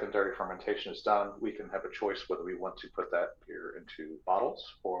 once secondary fermentation is done, we can have a choice whether we want to put that beer into bottles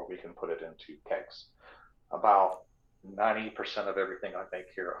or we can put it into kegs. About 90% of everything I make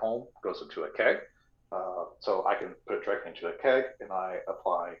here at home goes into a keg. So I can put it directly into a keg and I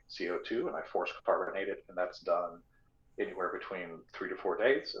apply CO2 and I force carbonate it, and that's done anywhere between 3 to 4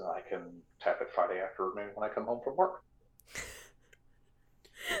 days. And I can tap it Friday afternoon when I come home from work.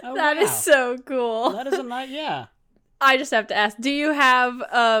 Oh, that is so cool. That is a nice, yeah. I just have to ask, do you have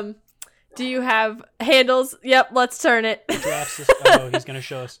handles? Yep, let's turn it. Oh, he's going to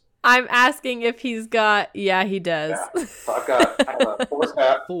show us. I'm asking if he's got, yeah, he does. Yeah. So I have a four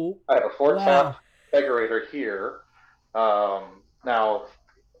tap kegerator here. Now,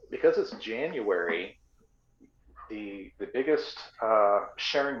 because it's January, the biggest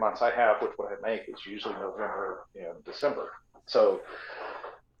sharing months I have with what I make is usually November and December. So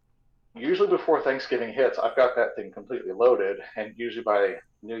usually before Thanksgiving hits, I've got that thing completely loaded, and usually by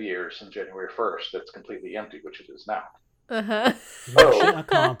New Year's and January 1st, it's completely empty, which it is now. Mission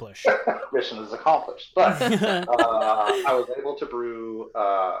accomplished. Mission is accomplished. But I was able to brew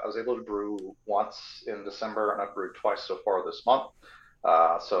once in December, and I've brewed twice so far this month.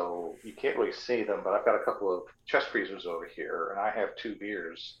 So you can't really see them, but I've got a couple of chest freezers over here, and I have 2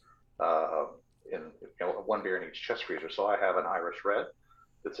 beers one beer in each chest freezer. So I have an Irish Red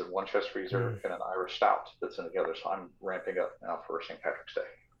that's in one chest freezer and an Irish Stout that's in the other. So I'm ramping up now for St. Patrick's Day.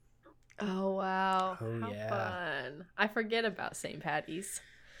 Oh, wow. Oh, how fun. I forget about St. Patty's.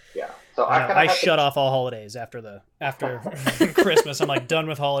 Yeah. So I shut off all holidays after Christmas. I'm like done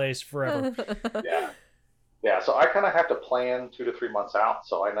with holidays forever. Yeah. Yeah. So I kind of have to plan 2 to 3 months out.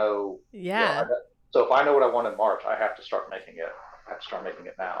 So I know. Yeah. So if I know what I want in March, I have to start making it. I have to start making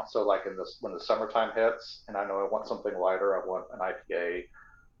it now. So like when the summertime hits and I know I want something lighter, I want an IPA,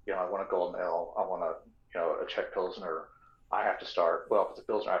 I want a Golden Ale, I want a Czech Pilsner. I have to start. Well, if it's a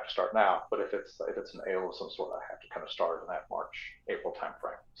Pilsner, I have to start now. But if it's an ale of some sort, I have to kind of start in that March, April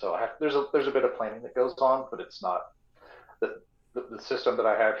timeframe. So there's a bit of planning that goes on, but it's not the system that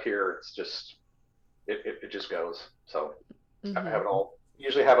I have here. It's just it just goes. So I have it all.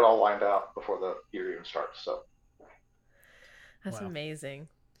 Usually have it all lined out before the year even starts. So that's amazing.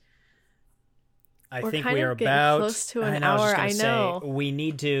 I think we are about close to an hour. I know. We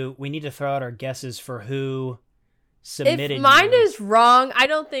need to throw out our guesses for who submitted. If mine is wrong, I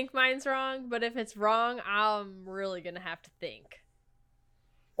don't think mine's wrong, but if it's wrong, I'm really gonna have to think.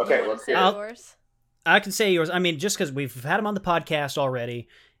 Okay, let's say yours. I can say yours. I mean, just because we've had him on the podcast already,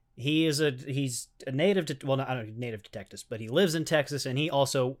 he's a native to, well, not native to Texas, but he lives in Texas and he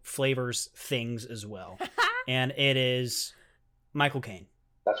also flavors things as well. And it is Michael Caine.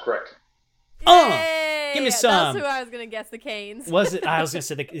 That's correct. Give me some. That's who I was going to guess, the Canes. Was it? I was going to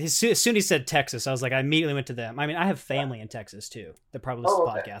say, as soon as he said Texas, I was like, I immediately went to them. I mean, I have family in Texas, too. They probably listen to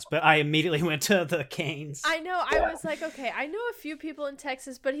the podcast, but I immediately went to the Canes. I know. I was like, okay, I know a few people in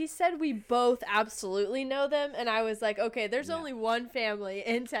Texas, but he said we both absolutely know them, and I was like, okay, there's only one family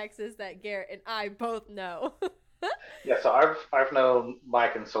in Texas that Garrett and I both know. Yeah, so I've known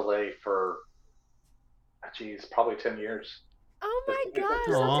Mike and Soleil for, probably 10 years. Oh my gosh,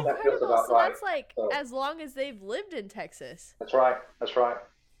 that's incredible. So that's like as long as they've lived in Texas. That's right.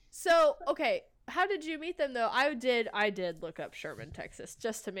 So, okay, how did you meet them though? I did look up Sherman, Texas,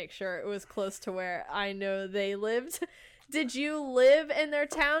 just to make sure it was close to where I know they lived. Did you live in their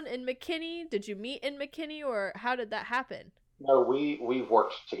town in McKinney? Did you meet in McKinney, or how did that happen? No, we've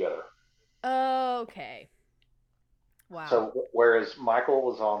worked together. Okay. Wow. So whereas Michael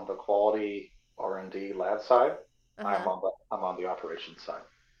was on the quality R&D lab side, I'm on the operations side.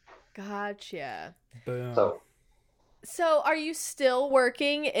 Gotcha. Boom. So are you still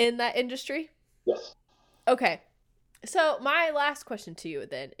working in that industry? Yes. Okay. So my last question to you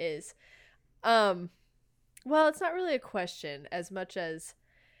then is, well, it's not really a question as much as,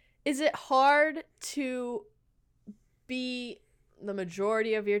 is it hard to be the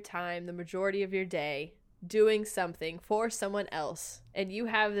majority of your time, the majority of your day, doing something for someone else, and you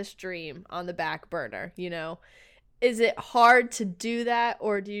have this dream on the back burner, you know? Is it hard to do that,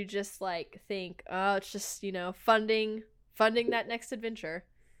 or do you just like think, oh, it's just, you know, funding that next adventure?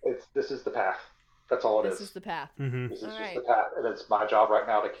 This is the path. That's all it is. This is the path. Mm-hmm. This is all just the path, and it's my job right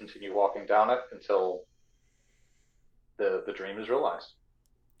now to continue walking down it until the dream is realized.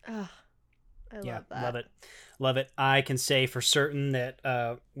 Oh, I love that. Love it. I can say for certain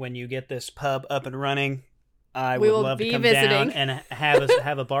that when you get this pub up and running, I would love to come down and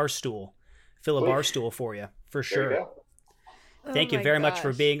have a bar stool, fill a bar stool for you for sure. Thank you very much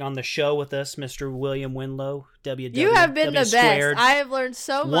for being on the show with us, Mr. William Windlow. You have been the best. I have learned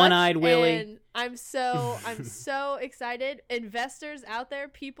so much. One-eyed Willie. And I'm so excited. Investors out there,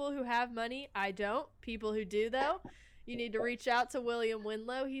 people who have money. I don't. People who do though, you need to reach out to William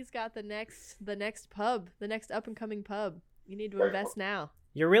Windlow. He's got the next pub, the next up and coming pub. You need to invest now.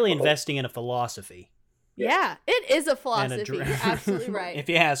 You're really investing in a philosophy. Yeah, it is a philosophy. You're absolutely right. If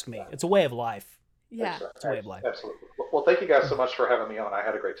you ask me, it's a way of life. Yeah. It's a way of life. Absolutely. Well, thank you guys so much for having me on. I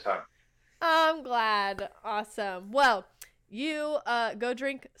had a great time. I'm glad. Awesome. Well, you go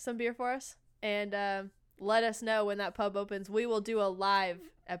drink some beer for us and let us know when that pub opens. We will do a live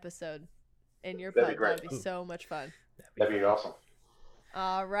episode in your pub. That'd be so much fun. That'd be awesome.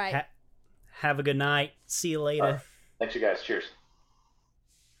 All right. Have a good night. See you later. Right. Thanks, you guys. Cheers.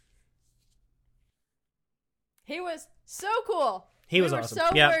 He was so cool. He was awesome.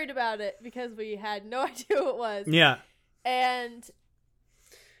 We were so worried about it because we had no idea who it was. Yeah. And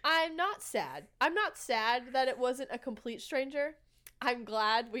I'm not sad. I'm not sad that it wasn't a complete stranger. I'm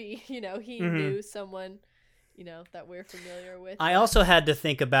glad he knew someone, that we're familiar with. I also had to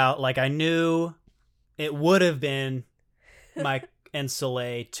think about, I knew it would have been Mike and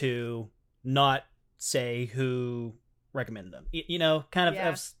Soleil to not say who recommended them. Kind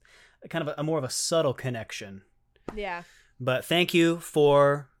of a more of a subtle connection. Yeah. But thank you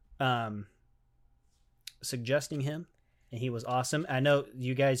for suggesting him, and he was awesome. I know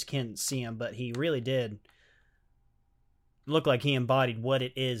you guys can't see him, but he really did look like he embodied what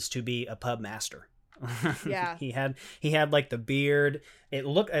it is to be a pub master. Yeah. he had the beard. It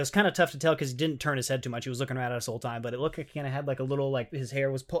was kind of tough to tell because he didn't turn his head too much. He was looking around at us the whole time, but it looked like he kind of had a little, his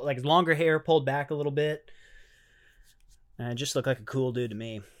hair was pulled, his longer hair pulled back a little bit. And it just looked like a cool dude to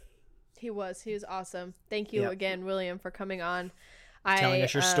me. He was awesome. Thank you again, William, for coming on. Telling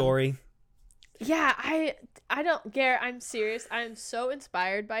us your story. Yeah, I don't, Garrett, I'm serious. I'm so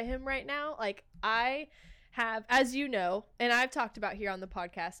inspired by him right now. I have, as you know, and I've talked about here on the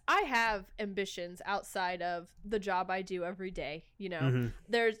podcast, I have ambitions outside of the job I do every day.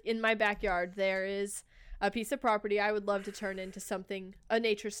 There's, in my backyard, there is a piece of property I would love to turn into something, a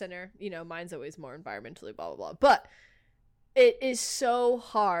nature center. Mine's always more environmentally blah, blah, blah. But it is so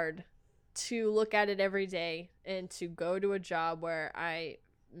hard to look at it every day and to go to a job where I'm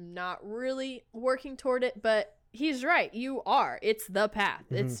not really working toward it. But he's right. You are. It's the path.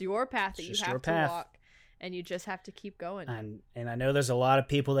 Mm-hmm. It's your path that you have to walk, and you just have to keep going. And I know there's a lot of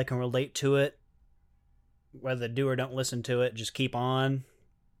people that can relate to it. Whether they do or don't listen to it, just keep on.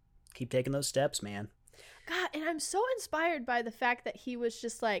 Keep taking those steps, man. God, and I'm so inspired by the fact that he was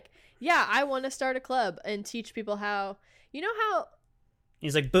just yeah, I want to start a club and teach people how, how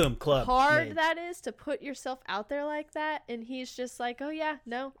he's like, boom, club. Hard made. That is to put yourself out there like that. And he's just oh yeah,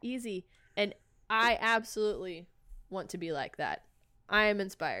 no, easy. And I absolutely want to be like that. I am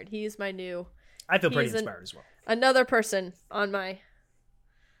inspired. He's my new. I feel pretty inspired as well. Another person on my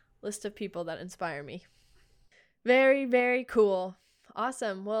list of people that inspire me. Very, very cool.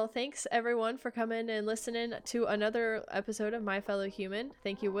 Awesome. Well, thanks everyone for coming and listening to another episode of My Fellow Human.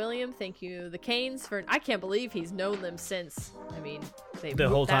 Thank you, William. Thank you, the Canes, for. I can't believe he's known them since. The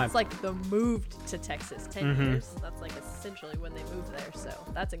whole time. That's the moved to Texas 10 years. That's essentially when they moved there. So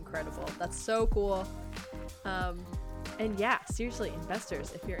that's incredible. That's so cool. And yeah, seriously,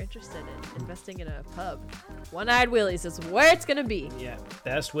 investors, if you're interested in investing in a pub, One-Eyed Willie's is where it's going to be. Yeah.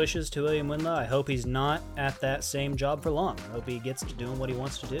 Best wishes to William Windlow. I hope he's not at that same job for long. I hope he gets to doing what he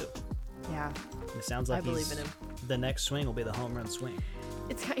wants to do. Yeah. It sounds like I believe in him. The next swing will be the home run swing.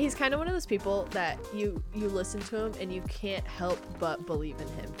 He's kind of one of those people that you listen to him and you can't help but believe in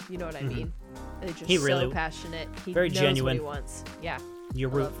him. You know what I mean? They're just so passionate. He very knows genuine. what he wants. Yeah. You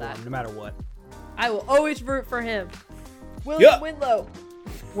root for him no matter what. I will always root for him. William Windlow.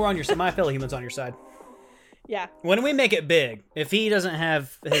 We're on your side. My fellow humans on your side. Yeah. When we make it big, if he doesn't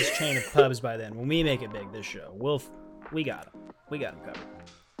have his chain of pubs by then, when we make it big this show, we got him. We got him covered.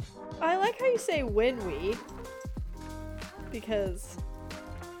 I like how you say when we, because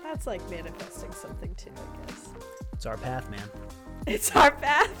that's like manifesting something too, I guess. It's our path, man. It's our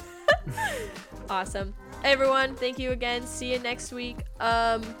path. Awesome. Hey, everyone, thank you again. See you next week.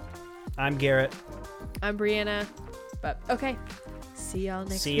 I'm Garrett. I'm Brianna. But okay. See y'all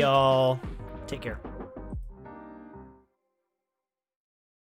next week. See y'all. Take care.